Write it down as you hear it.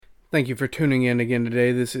Thank you for tuning in again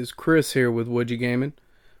today. This is Chris here with Woodgy Gaming.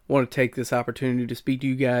 I want to take this opportunity to speak to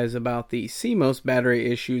you guys about the CMOS battery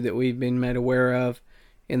issue that we've been made aware of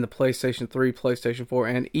in the PlayStation 3, PlayStation 4,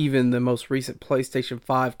 and even the most recent PlayStation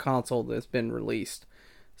 5 console that's been released.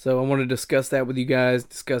 So I want to discuss that with you guys,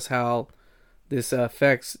 discuss how this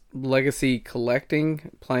affects legacy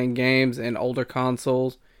collecting, playing games, and older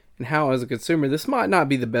consoles, and how as a consumer this might not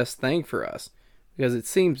be the best thing for us, because it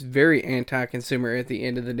seems very anti-consumer at the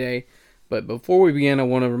end of the day. But before we begin, I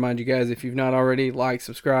want to remind you guys, if you've not already, like,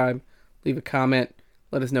 subscribe, leave a comment,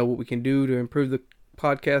 let us know what we can do to improve the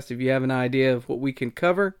podcast. If you have an idea of what we can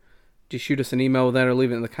cover, just shoot us an email with that or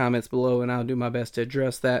leave it in the comments below, and I'll do my best to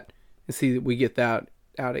address that and see that we get that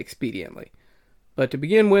out expediently. But to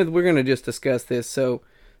begin with, we're going to just discuss this. So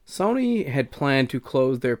Sony had planned to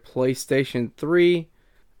close their PlayStation 3,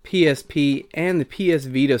 PSP, and the PS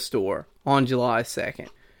Vita store on July 2nd.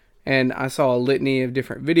 And I saw a litany of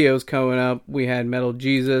different videos coming up. We had Metal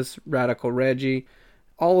Jesus, Radical Reggie,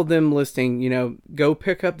 all of them listing, go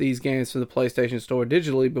pick up these games from the PlayStation Store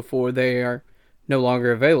digitally before they are no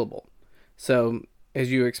longer available. So,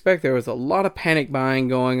 as you expect, there was a lot of panic buying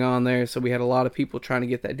going on there. So we had a lot of people trying to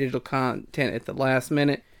get that digital content at the last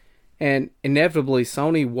minute. And inevitably,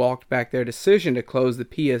 Sony walked back their decision to close the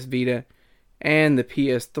PS Vita and the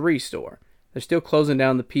PS3 store. They're still closing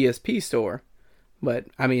down the PSP store. But,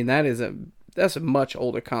 that's a much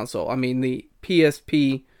older console. The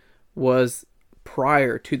PSP was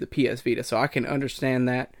prior to the PS Vita, so I can understand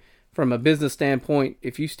that from a business standpoint.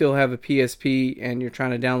 If you still have a PSP and you're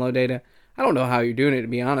trying to download data, I don't know how you're doing it, to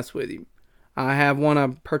be honest with you. I have one I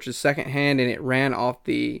purchased secondhand, and it ran off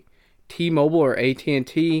the T-Mobile or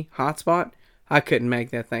AT&T hotspot. I couldn't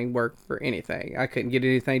make that thing work for anything. I couldn't get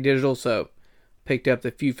anything digital, so picked up the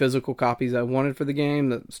few physical copies I wanted for the game,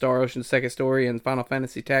 the Star Ocean Second Story and Final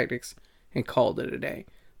Fantasy Tactics, and called it a day.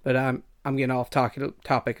 But I'm getting off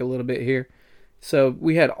topic a little bit here. So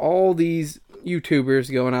we had all these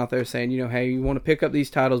YouTubers going out there saying, hey, you want to pick up these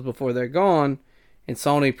titles before they're gone. And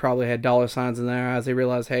Sony probably had dollar signs in their eyes. They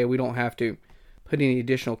realized, hey, we don't have to put any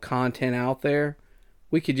additional content out there.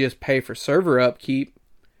 We could just pay for server upkeep.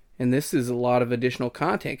 And this is a lot of additional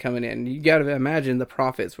content coming in. You got to imagine the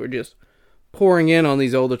profits were just pouring in on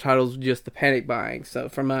these older titles, just the panic buying. So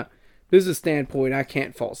from a business standpoint, I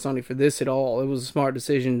can't fault Sony for this at all. It was a smart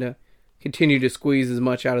decision to continue to squeeze as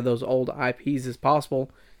much out of those old IPs as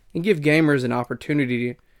possible and give gamers an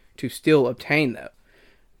opportunity to still obtain them.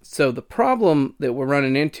 So the problem that we're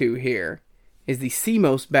running into here is the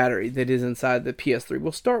CMOS battery that is inside the PS3.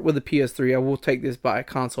 We'll start with the PS3. I will take this by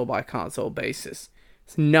console basis.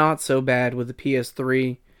 It's not so bad with the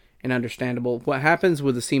PS3 and understandable. What happens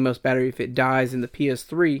with the CMOS battery if it dies in the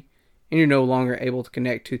PS3 and you're no longer able to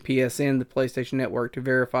connect to PSN, the PlayStation Network, to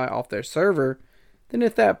verify off their server, then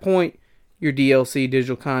at that point, your DLC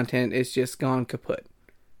digital content is just gone kaput.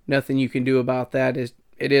 Nothing you can do about that.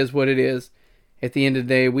 It is what it is. At the end of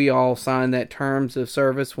the day, we all signed that terms of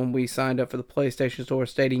service when we signed up for the PlayStation Store,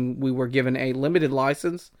 stating we were given a limited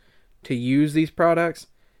license to use these products,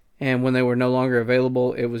 and when they were no longer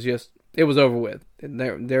available, it was over with.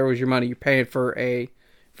 There was your money. You're paying for a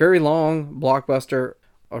very long Blockbuster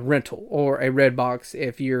rental or a Redbox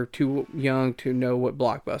if you're too young to know what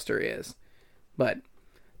Blockbuster is. But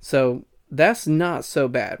so that's not so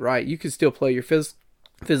bad, right? You can still play your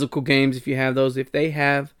physical games if you have those. If they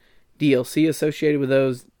have DLC associated with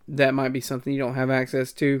those, that might be something you don't have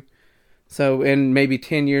access to. So in maybe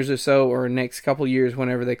 10 years or so, or next couple years,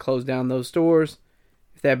 whenever they close down those stores,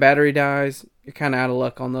 if that battery dies, you're kind of out of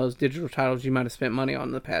luck on those digital titles you might have spent money on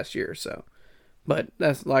in the past year or so. But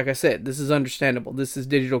that's, like I said, this is understandable. This is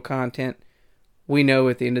digital content. We know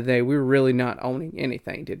at the end of the day, we're really not owning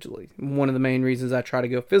anything digitally. One of the main reasons I try to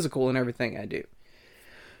go physical in everything I do.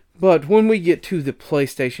 But when we get to the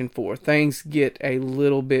PlayStation 4, things get a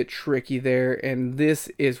little bit tricky there, and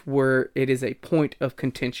this is where it is a point of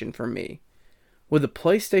contention for me. With the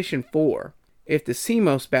PlayStation 4, if the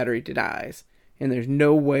CMOS battery dies, and there's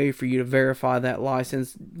no way for you to verify that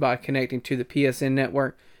license by connecting to the PSN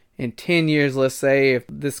network, in 10 years, let's say, if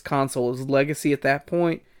this console is legacy at that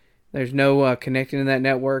point, there's no connecting to that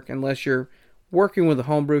network unless you're working with the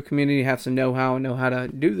homebrew community, have some know-how and know how to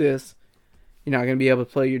do this. You're not going to be able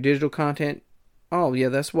to play your digital content. Oh, yeah,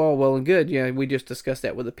 that's well and good. Yeah, we just discussed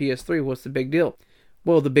that with the PS3. What's the big deal?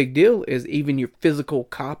 Well, the big deal is even your physical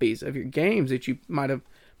copies of your games that you might have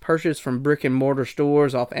purchased from brick and mortar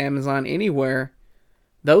stores, off Amazon, anywhere,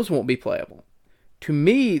 those won't be playable. To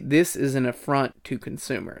me, this is an affront to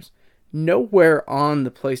consumers. Nowhere on the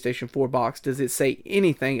PlayStation 4 box does it say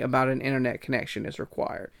anything about an internet connection is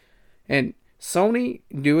required. And Sony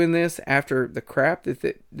doing this after the crap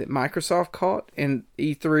that Microsoft caught in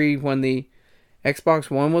E3 when the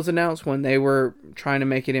Xbox One was announced, when they were trying to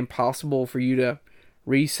make it impossible for you to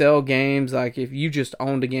resell games. Like, if you just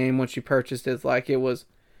owned a game once you purchased it, like it was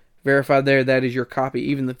verified there, that is your copy,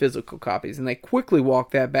 even the physical copies. And they quickly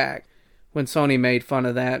walked that back when Sony made fun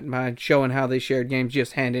of that by showing how they shared games,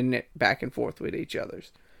 just handing it back and forth with each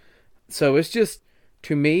other's. So it's just,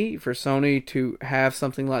 to me, for Sony to have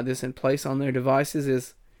something like this in place on their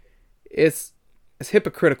devices it's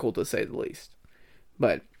hypocritical, to say the least.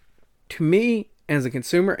 But to me, as a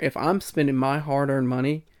consumer, if I'm spending my hard-earned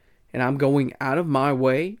money and I'm going out of my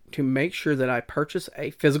way to make sure that I purchase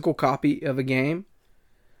a physical copy of a game,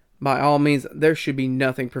 by all means, there should be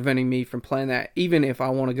nothing preventing me from playing that. Even if I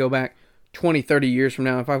want to go back 20, 30 years from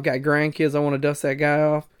now, if I've got grandkids, I want to dust that guy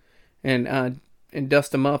off and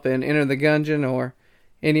dust them up and Enter the Gungeon or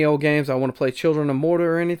any old games, I want to play Children of Morta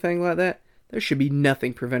or anything like that, there should be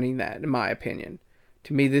nothing preventing that, in my opinion.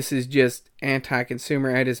 To me, this is just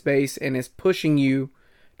anti-consumer at its base, and it's pushing you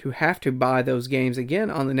to have to buy those games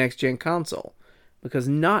again on the next-gen console, because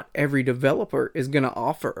not every developer is going to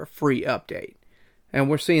offer a free update. And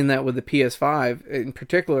we're seeing that with the PS5, in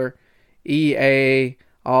particular, EA,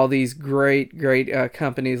 all these great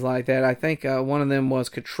companies like that. I think one of them was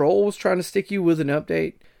Control was trying to stick you with an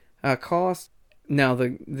update cost. Now, the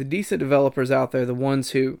decent developers out there, the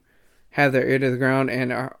ones who have their ear to the ground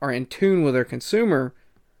and are in tune with their consumer,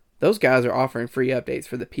 those guys are offering free updates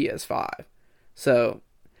for the PS5. So,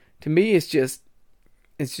 to me,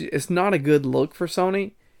 it's not a good look for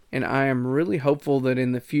Sony, and I am really hopeful that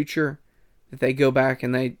in the future that they go back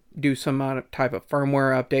and they do some type of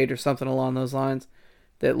firmware update or something along those lines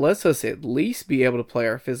that lets us at least be able to play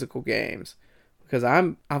our physical games. Because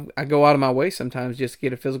I go out of my way sometimes just to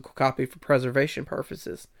get a physical copy for preservation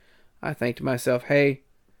purposes. I think to myself, hey,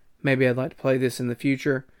 maybe I'd like to play this in the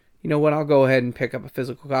future. You know what, I'll go ahead and pick up a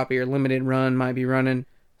physical copy, or limited run might be running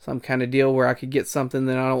some kind of deal where I could get something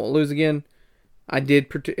that I don't want to lose again. I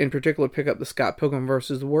did in particular pick up the Scott Pilgrim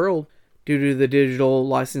vs. the World due to the digital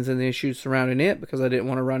licensing issues surrounding it, because I didn't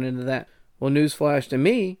want to run into that. Well, newsflash to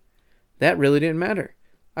me, that really didn't matter.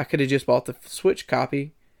 I could have just bought the Switch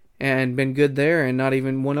copy and been good there and not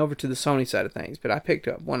even went over to the Sony side of things, but I picked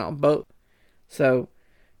up one on both. So,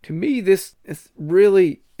 to me, this is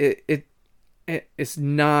really, it's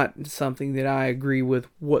not something that I agree with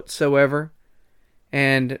whatsoever.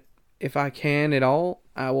 And if I can at all,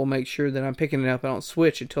 I will make sure that I'm picking it up on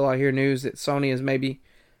Switch until I hear news that Sony is maybe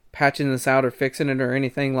patching this out or fixing it or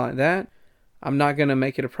anything like that. I'm not going to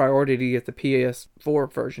make it a priority to get the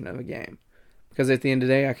PS4 version of a game, because at the end of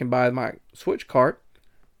the day, I can buy my Switch cart.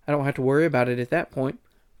 I don't have to worry about it at that point,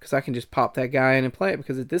 because I can just pop that guy in and play it,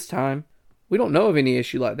 because at this time, we don't know of any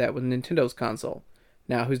issue like that with Nintendo's console.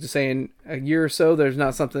 Now, who's to say in a year or so there's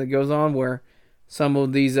not something that goes on where some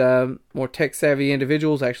of these more tech-savvy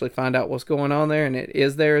individuals actually find out what's going on there, and it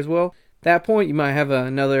is there as well. At that point, you might have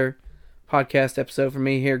another podcast episode for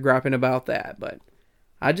me here griping about that, but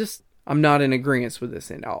I'm not in agreement with this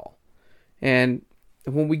at all. And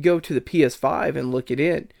when we go to the PS5 and look at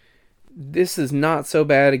it, this is not so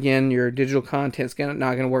bad. Again, your digital content's not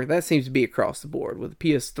going to work. That seems to be across the board. With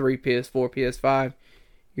the PS3, PS4, PS5,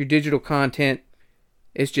 your digital content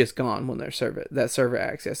is just gone when that server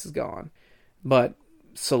access is gone. But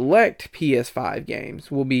select PS5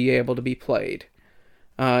 games will be able to be played.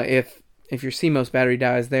 If your CMOS battery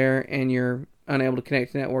dies there and you're unable to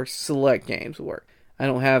connect to networks, select games will work. I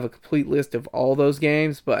don't have a complete list of all those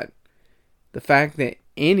games, but the fact that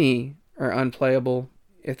any are unplayable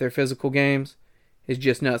if they're physical games is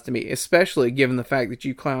just nuts to me, especially given the fact that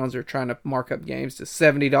you clowns are trying to mark up games to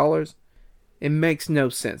 $70. It makes no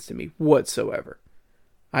sense to me whatsoever.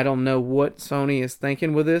 I don't know what Sony is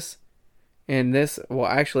thinking with this. And this, well,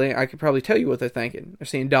 actually, I could probably tell you what they're thinking. They're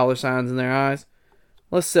seeing dollar signs in their eyes.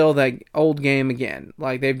 Let's sell that old game again,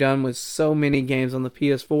 like they've done with so many games on the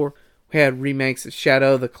PS4. We had remakes of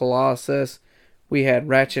Shadow of the Colossus. We had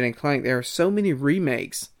Ratchet and Clank. There are so many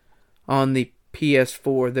remakes on the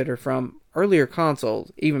PS4 that are from earlier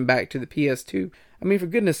consoles, even back to the PS2. I mean, for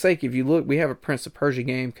goodness sake, if you look, we have a Prince of Persia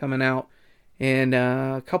game coming out in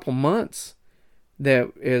a couple months.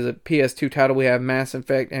 That is a PS2 title. We have Mass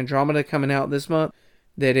Effect Andromeda coming out this month.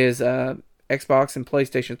 That is a Xbox and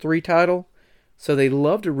PlayStation 3 title. So they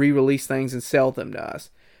love to re-release things and sell them to us.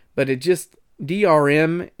 But it just,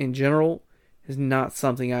 DRM in general is not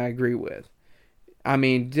something I agree with. I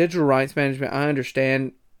mean, digital rights management, I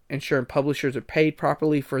understand ensuring publishers are paid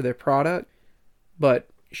properly for their product. But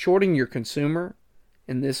shorting your consumer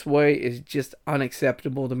in this way is just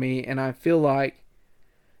unacceptable to me. And I feel like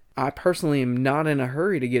I personally am not in a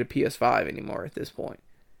hurry to get a PS5 anymore at this point,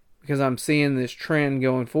 because I'm seeing this trend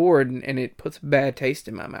going forward, and it puts a bad taste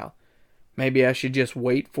in my mouth. Maybe I should just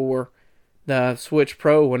wait for the Switch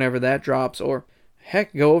Pro whenever that drops, or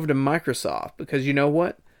heck, go over to Microsoft, because you know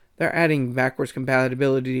what? They're adding backwards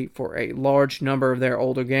compatibility for a large number of their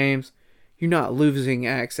older games. You're not losing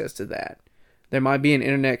access to that. There might be an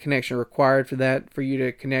internet connection required for that, for you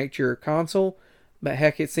to connect your console, but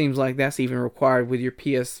heck, it seems like that's even required with your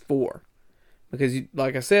PS4. Because,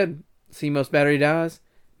 like I said, CMOS battery dies,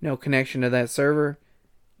 no connection to that server,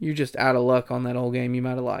 you're just out of luck on that old game you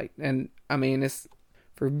might have liked. And, I mean, it's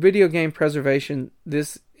for video game preservation,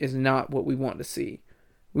 this is not what we want to see.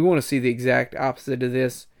 We want to see the exact opposite of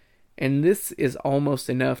this, and this is almost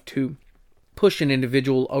enough to push an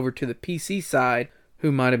individual over to the PC side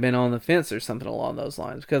who might have been on the fence or something along those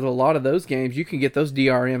lines. Because a lot of those games, you can get those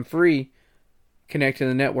DRM free, connect to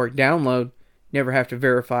the network, download, never have to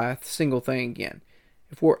verify a single thing again.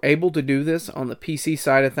 If we're able to do this on the PC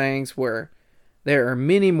side of things, where there are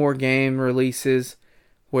many more game releases,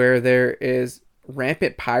 where there is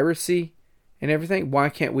rampant piracy and everything, why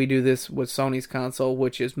can't we do this with Sony's console,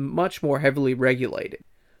 which is much more heavily regulated?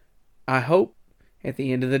 I hope at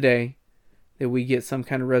the end of the day that we get some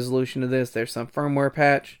kind of resolution to this. There's some firmware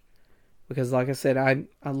patch, because like I said, I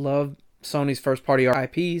love Sony's first party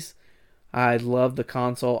IPs. I love the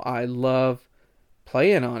console. I love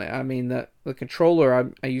playing on it. I mean, the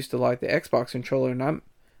controller, I used to like the Xbox controller, and I'm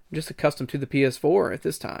just accustomed to the PS4 at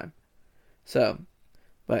this time. So,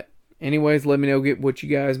 but anyways, let me know what you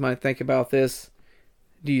guys might think about this.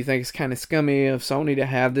 Do you think it's kind of scummy of Sony to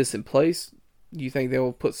have this in place? Do you think they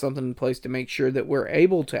will put something in place to make sure that we're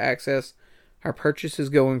able to access our purchases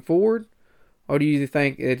going forward? Or do you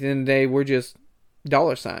think at the end of the day we're just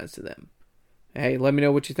dollar signs to them? Hey, let me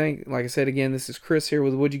know what you think. Like I said again, this is Chris here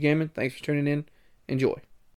with Would You Gaming. Thanks for tuning in. Enjoy.